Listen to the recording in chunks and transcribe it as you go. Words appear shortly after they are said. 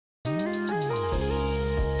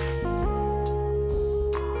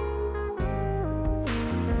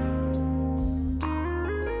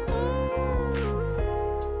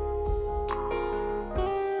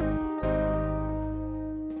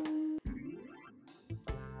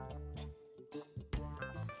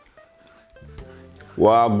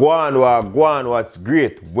Wagwan, what's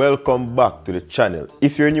great? Welcome back to the channel.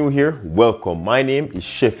 If you're new here, welcome. My name is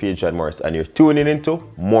Chef Adrian Morris and you're tuning into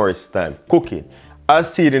Morris Time Cooking.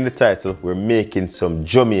 As seen in the title, we're making some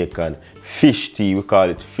Jamaican fish tea. We call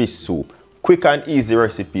it fish soup. Quick and easy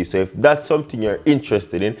recipe. So if that's something you're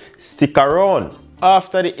interested in, stick around.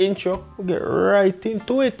 After the intro, we'll get right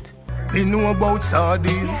into it. We know about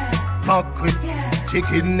sardine, mackerel,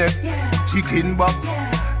 chicken neck, chicken back.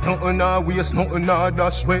 Nothing I waste, nothing I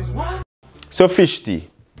dash way. So fish tea,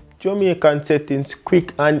 Jamaican settings,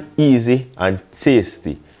 quick and easy and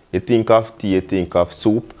tasty. You think of tea, you think of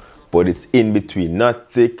soup, but it's in between,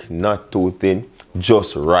 not thick, not too thin,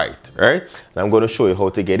 just right, right? And I'm going to show you how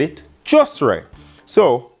to get it just right.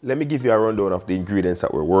 So let me give you a rundown of the ingredients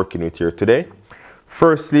that we're working with here today.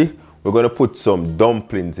 Firstly, we're going to put some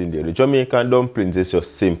dumplings in there. The Jamaican dumplings is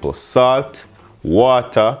just simple: salt,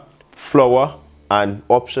 water, flour, and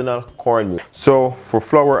optional cornmeal. So for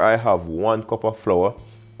flour, I have 1 cup of flour,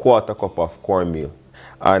 1/4 cup of cornmeal,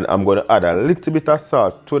 and I'm going to add a little bit of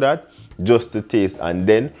salt to that just to taste, and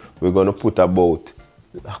then we're going to put about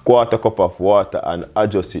 1/4 cup of water and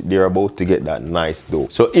adjust it thereabout to get that nice dough.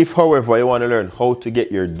 So if, however, you want to learn how to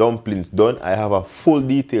get your dumplings done, I have a full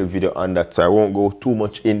detailed video on that, so I won't go too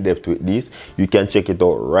much in depth with these. You can check it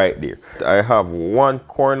out right there. I have 1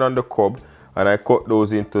 corn on the cob, and I cut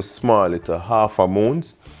those into small little 1/2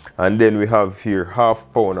 moons. And then we have here 1/2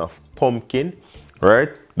 pound of pumpkin, right?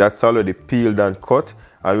 That's already peeled and cut.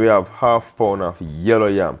 And we have 1/2 pound of yellow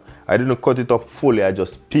yam. I didn't cut it up fully, I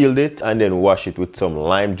just peeled it and then wash it with some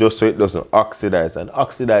lime just so it doesn't oxidize. And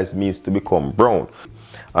oxidize means to become brown.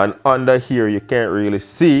 And under here you can't really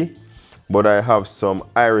see, but I have some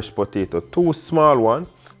Irish potato, 2 small ones.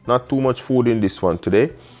 Not too much food in this one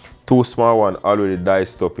today. 2 small ones already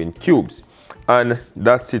diced up in cubes. And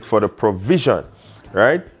that's it for the provision,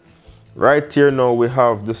 right? Right here now we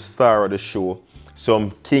have the star of the show,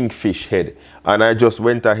 some kingfish head. And I just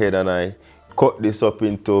went ahead and I cut this up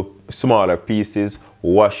into smaller pieces,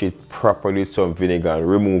 wash it properly with some vinegar and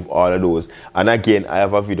remove all of those. And again, I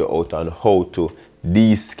have a video out on how to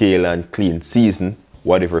descale and clean season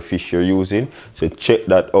whatever fish you're using. So check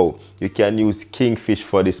that out. You can use kingfish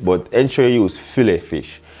for this, but ensure you use fillet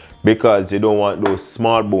fish, because you don't want those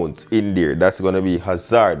small bones in there. That's going to be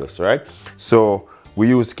hazardous, right? So we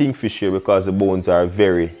use kingfish here because the bones are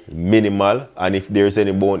very minimal, and if there's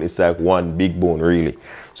any bone, it's like 1 big bone really.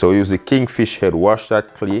 So use the kingfish head, wash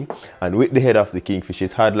that clean, and with the head of the kingfish,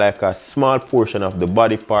 it had like a small portion of the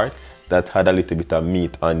body part that had a little bit of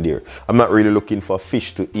meat on there. I'm not really looking for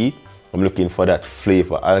fish to eat, I'm looking for that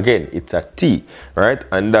flavor. Again, it's a tea, right?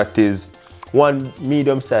 And that is 1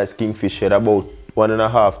 medium-sized kingfish head, about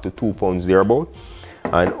 1.5 to 2 pounds thereabout.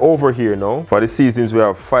 And over here now, for the seasonings, we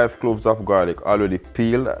have 5 cloves of garlic already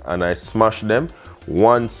peeled and I smashed them,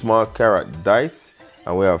 1 small carrot diced,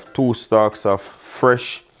 and we have 2 stalks of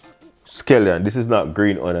fresh scallion. This is not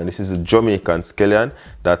green onion, this is a Jamaican scallion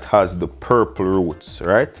that has the purple roots,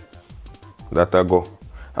 right? That I go.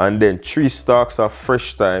 And then 3 stalks of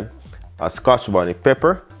fresh thyme, a scotch bonnet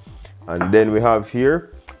pepper, and then we have here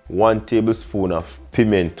 1 tablespoon of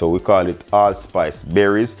pimento. We call it allspice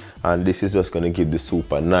berries, and this is just going to give the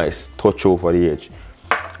soup a nice touch over the edge.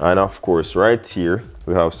 And of course right here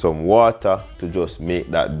we have some water to just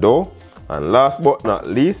make that dough. And last but not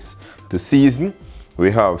least, to season,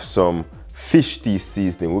 we have some fish tea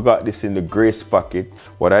seasoning. We got this in the Grace packet.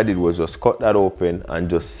 What I did was just cut that open and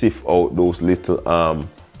just sift out those little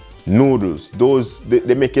noodles. Those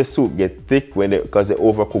they make your soup get thick because they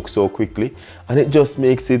overcook so quickly, and it just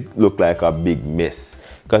makes it look like a big mess,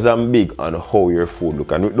 because I'm big on how your food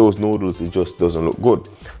look, and with those noodles it just doesn't look good.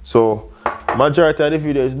 So majority of the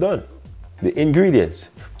video is done. The ingredients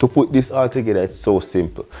to put this all together, it's so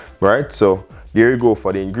simple, right? So there you go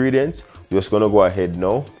for the ingredients. We're just gonna go ahead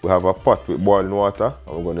now. We have a pot with boiling water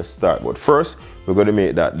and we're gonna start, but first we're gonna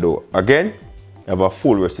make that dough. Again, I have a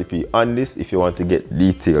full recipe on this if you want to get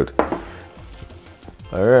detailed.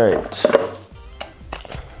 All right,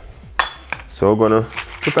 so we're gonna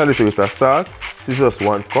put a little bit of salt. This is just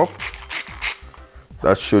 1 cup.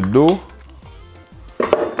 That should do.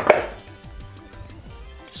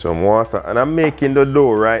 Some water, and I'm making the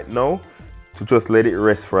dough right now to just let it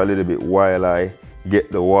rest for a little bit while I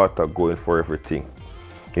get the water going for everything.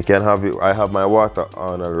 You can have it, I have my water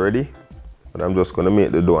on already, but I'm just gonna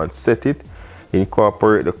make the dough and set it.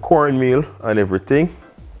 Incorporate the cornmeal and everything.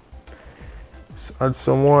 Just add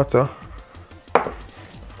some water.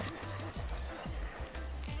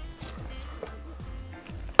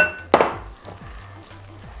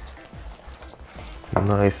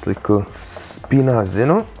 Nice little spinners, you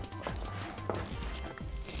know.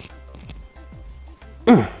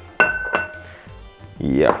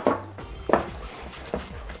 Yeah.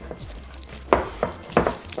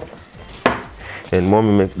 And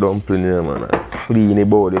mommy make dumpling here, man. Clean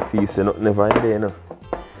about the feast and nothing never in there, no.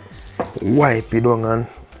 Wipe it down and,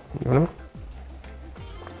 you know.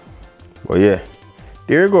 But yeah,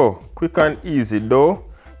 there you go. Quick and easy though.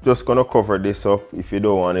 Just gonna cover this up if you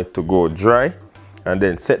don't want it to go dry. And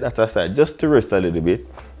then set that aside just to rest a little bit.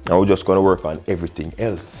 And we're just gonna work on everything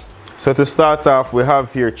else. So to start off, we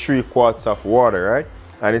have here 3 quarts of water, right?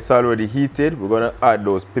 And it's already heated. We're gonna add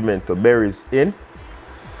those pimento berries in.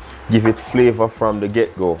 Give it flavor from the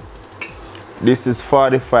get-go. This is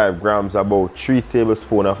 45 grams, about 3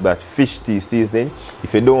 tablespoons of that fish tea seasoning.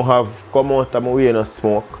 If you don't have, come out of my way and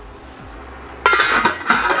smoke.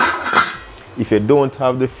 If you don't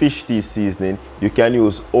have the fish tea seasoning, you can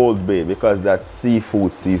use Old Bay because that's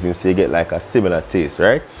seafood seasoning, so you get like a similar taste,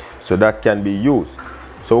 right? So that can be used.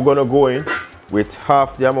 So we're gonna go in with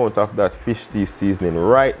half the amount of that fish tea seasoning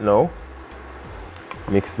right now.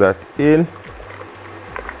 Mix that in.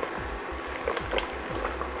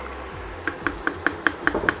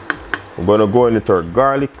 We're gonna go in with our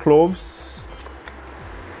garlic cloves.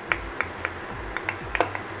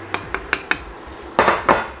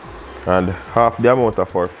 And half the amount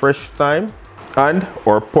of our fresh thyme and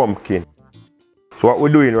our pumpkin. So what we're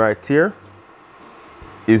doing right here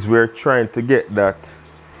is we're trying to get that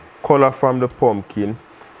color from the pumpkin.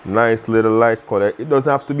 Nice little light color. It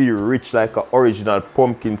doesn't have to be rich like an original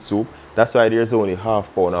pumpkin soup. That's why there's only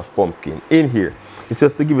half pound of pumpkin in here. It's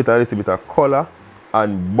just to give it a little bit of color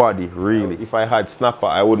and body, really. If I had snapper,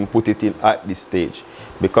 I wouldn't put it in at this stage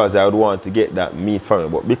because I would want to get that meat from it.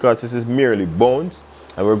 But because this is merely bones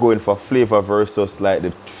and we're going for flavor versus like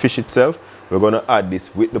the fish itself, we're going to add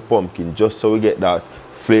this with the pumpkin just so we get that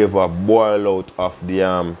flavor boil out of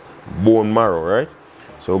the bone marrow, right?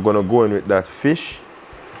 So we're going to go in with that fish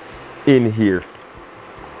in here.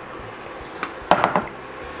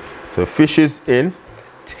 So fish is in.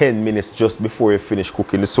 10 minutes just before you finish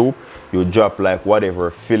cooking the soup, you drop like whatever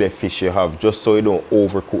fillet fish you have just so you don't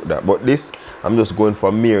overcook that. But this, I'm just going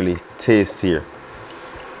for merely taste here.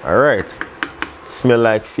 Alright, smell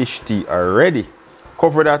like fish tea already.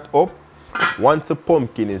 Cover that up. Once the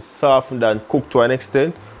pumpkin is softened and cooked to an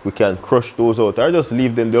extent, we can crush those out. I just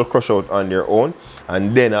leave them, they'll crush out on their own.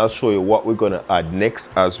 And then I'll show you what we're gonna add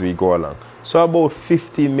next as we go along. So about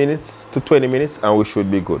 15 minutes to 20 minutes and we should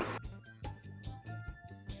be good.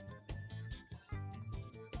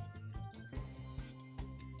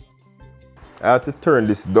 I have to turn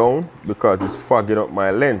this down because it's fogging up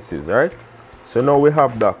my lenses, right? So now we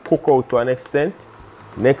have that cook out to an extent.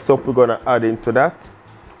 Next up, we're gonna add into that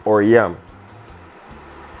our yam.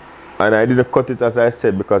 And I didn't cut it as I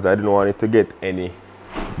said because I didn't want it to get any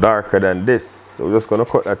darker than this. So we're just gonna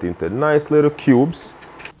cut that into nice little cubes.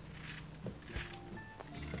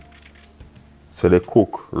 So they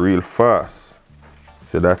cook real fast.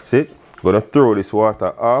 So that's it. Gonna throw this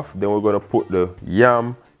water off. Then we're gonna put the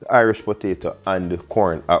yam, the Irish potato and the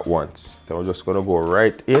corn at once. Then we're just gonna go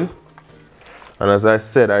right in. And as I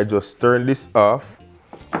said, I just turned this off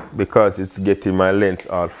because it's getting my lens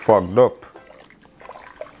all fogged up.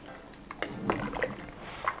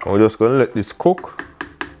 And we're just gonna let this cook.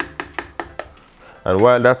 And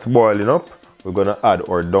while that's boiling up, we're gonna add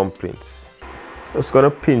our dumplings. Just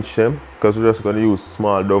gonna pinch them because we're just gonna use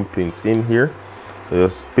small dumplings in here. So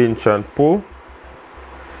just pinch and pull.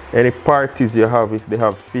 Any parties you have, if they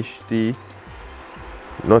have fish tea,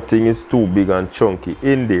 nothing is too big and chunky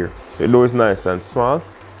in there. The dough is nice and small.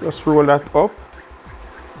 Just roll that up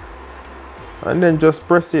and then just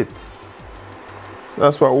press it. So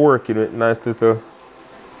that's what we're working with. Nice little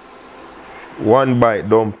one bite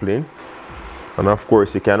dumpling. And of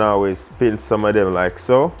course you can always spin some of them like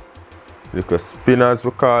so. Little spin as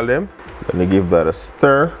we call them. Gonna give that a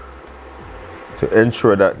stir to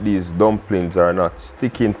ensure that these dumplings are not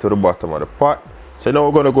sticking to the bottom of the pot. So now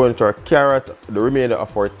we're going to go into our carrot, the remainder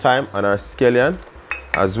of our thyme and our scallion,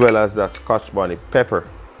 as well as that Scotch bonnet pepper.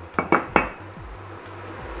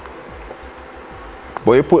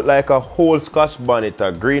 But you put like a whole Scotch bonnet,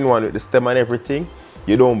 a green one with the stem and everything,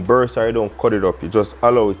 you don't burst or you don't cut it up, you just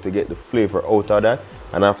allow it to get the flavor out of that.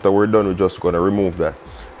 And after we're done, we're just going to remove that.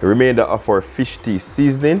 The remainder of our fish tea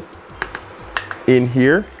seasoning in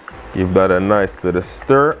here. Give that a nice little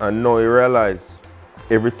stir, and now you realize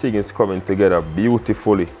everything is coming together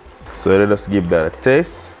beautifully. So let us give that a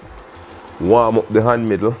taste. Warm up the hand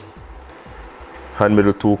middle. Hand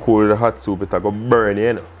middle too cool with the hot soup, it'll go burn you,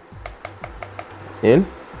 you know. In.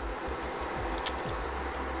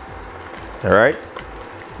 Alright.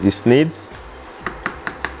 This needs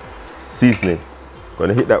seasoning.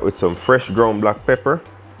 Gonna hit that with some fresh ground black pepper.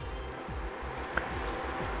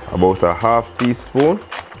 about a half teaspoon.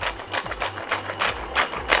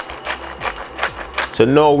 So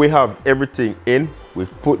now we have everything in. We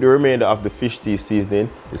put the remainder of the fish tea seasoning.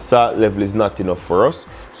 The salt level is not enough for us,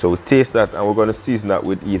 so we taste that, and we're going to season that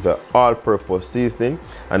with either all-purpose seasoning.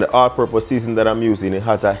 And the all-purpose seasoning that I'm using, it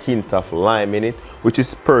has a hint of lime in it, which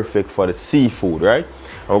is perfect for the seafood, right?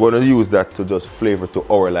 And we're going to use that to just flavor to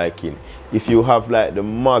our liking. If you have like the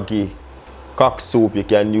Maggi cock soup, you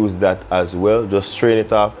can use that as well. Just strain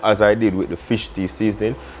it off as I did with the fish tea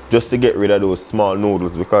seasoning, just to get rid of those small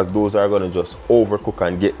noodles, because those are going to just overcook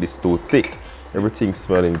and get this too thick. Everything's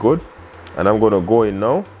smelling good, and I'm going to go in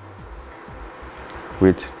now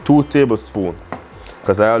with 2 tablespoons,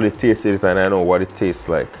 because I already tasted it and I know what it tastes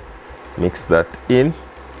like. Mix that in,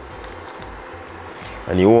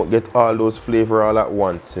 and you won't get all those flavor all at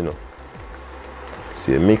once, you know.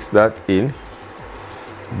 So you mix that in,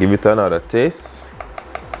 give it another taste.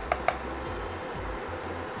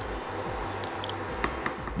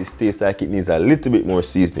 This tastes like it needs a little bit more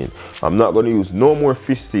seasoning. I'm not going to use no more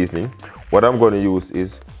fish seasoning. What I'm going to use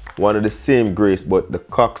is one of the same grace, but the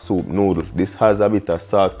cock soup noodle. This has a bit of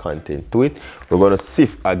salt content to it. We're going to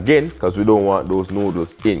sift again because we don't want those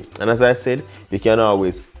noodles in. And as I said, you can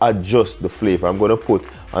always adjust the flavor. I'm going to put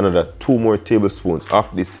another 2 more tablespoons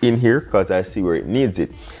of this in here because I see where it needs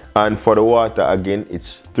it. And for the water, again,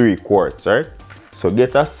 it's 3 quarts, right? So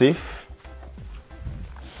get a sieve,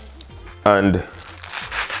 and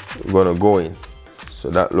we're going to go in. So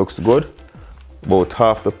that looks good. About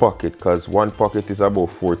half the pocket, because 1 pocket is about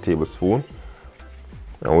 4 tablespoons.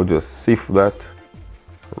 And we'll just sift that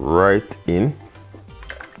right in.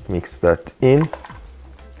 Mix that in.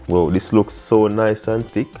 Wow, this looks so nice and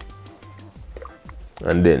thick.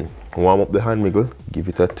 And then warm up the hand mixture, give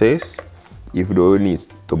it a taste. If it needs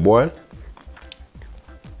to boil.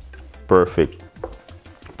 Perfect.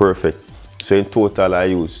 Perfect. So in total I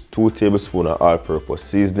use 2 tablespoons of all-purpose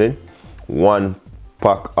seasoning, 1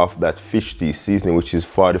 pack of that fish tea seasoning, which is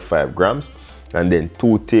 45 grams, and then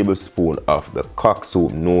 2 tablespoons of the cock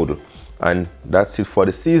soup noodle. And that's it for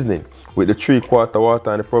the seasoning. With the 3/4 water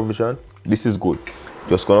and the provision, this is good.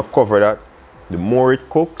 Just gonna cover that. The more it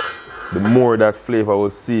cooks, the more that flavor will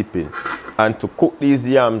seep in. And to cook these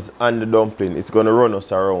yams and the dumpling, it's gonna run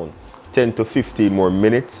us around 10 to 15 more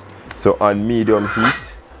minutes. So on medium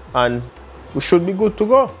heat, and we should be good to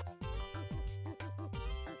go.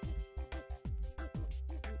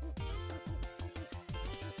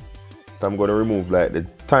 I'm going to remove like the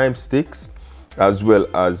thyme sticks as well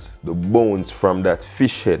as the bones from that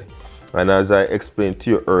fish head. And as I explained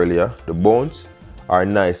to you earlier, the bones are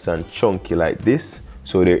nice and chunky like this,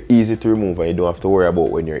 so they're easy to remove and you don't have to worry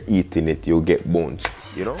about when you're eating it you'll get bones,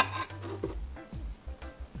 you know.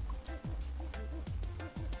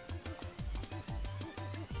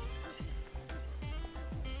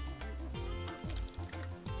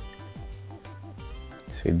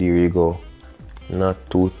 So there you go. Not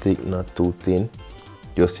too thick, not too thin,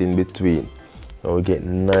 just in between. Now we get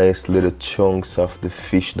nice little chunks of the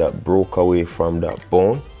fish that broke away from that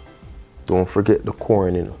bone. Don't forget the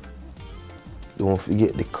corn, you know. Don't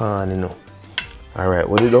forget the corn, you know. Alright,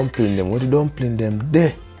 what the dumpling them? What the dumpling them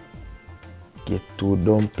there? Get 2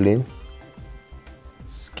 dumpling.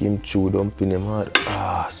 Skim through dumpling them hard.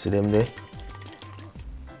 Ah, see them there?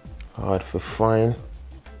 Hard for fine.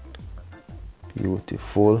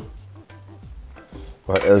 Beautiful.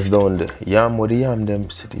 What else down there? Yam, what the yam them?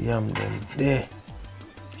 See the yam them there.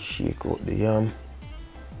 Shake out the yam.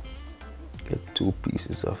 Get 2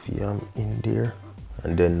 pieces of yam in there.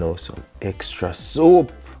 And then now some extra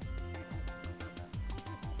soup.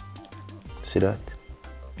 See that?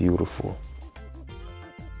 Beautiful.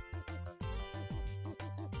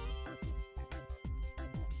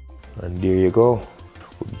 And there you go.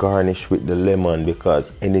 Garnish with the lemon,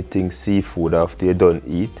 because anything seafood after you done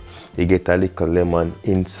eat, you get a little lemon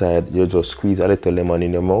inside. You just squeeze a little lemon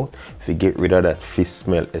in your mouth to get rid of that fish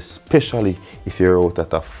smell, especially if you're out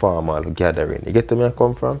at a formal gathering. You get where I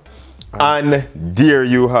come from? And there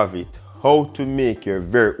you have it, how to make your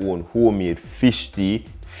very own homemade fish tea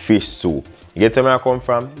fish soup. You get where I come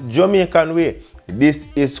from? Jamaican way. This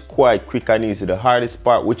is quite quick and easy. The hardest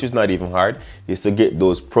part, which is not even hard, is to get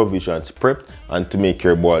those provisions prepped and to make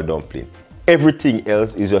your boiled dumpling. Everything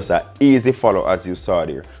else is just an easy follow, as you saw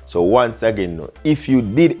there. So once again, if you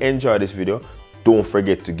did enjoy this video, don't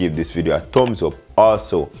forget to give this video a thumbs up.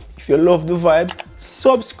 Also, if you love the vibe,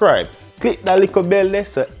 subscribe. Click that little bell there,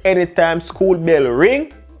 so anytime school bell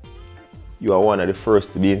ring, you are one of the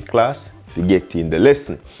first to be in class to get in the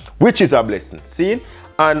lesson, which is a blessing. See?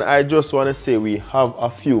 And I just want to say we have a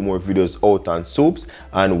few more videos out on soups,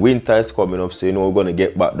 and winter is coming up, so you know we're going to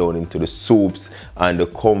get back down into the soups and the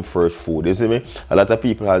comfort food, you see me? A lot of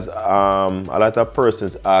people a lot of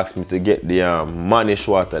persons asked me to get the manish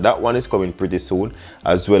water. That one is coming pretty soon,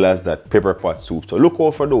 as well as that pepper pot soup, so look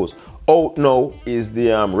out for those. Out now is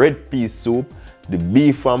the red pea soup, the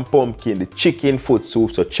beef and pumpkin, the chicken foot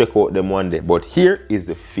soup, so check out them one day. But here is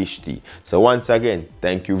the fish tea. So once again,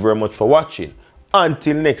 thank you very much for watching.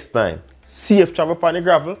 Until next time, safe travel upon the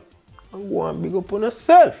gravel and go and big up on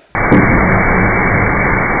yourself.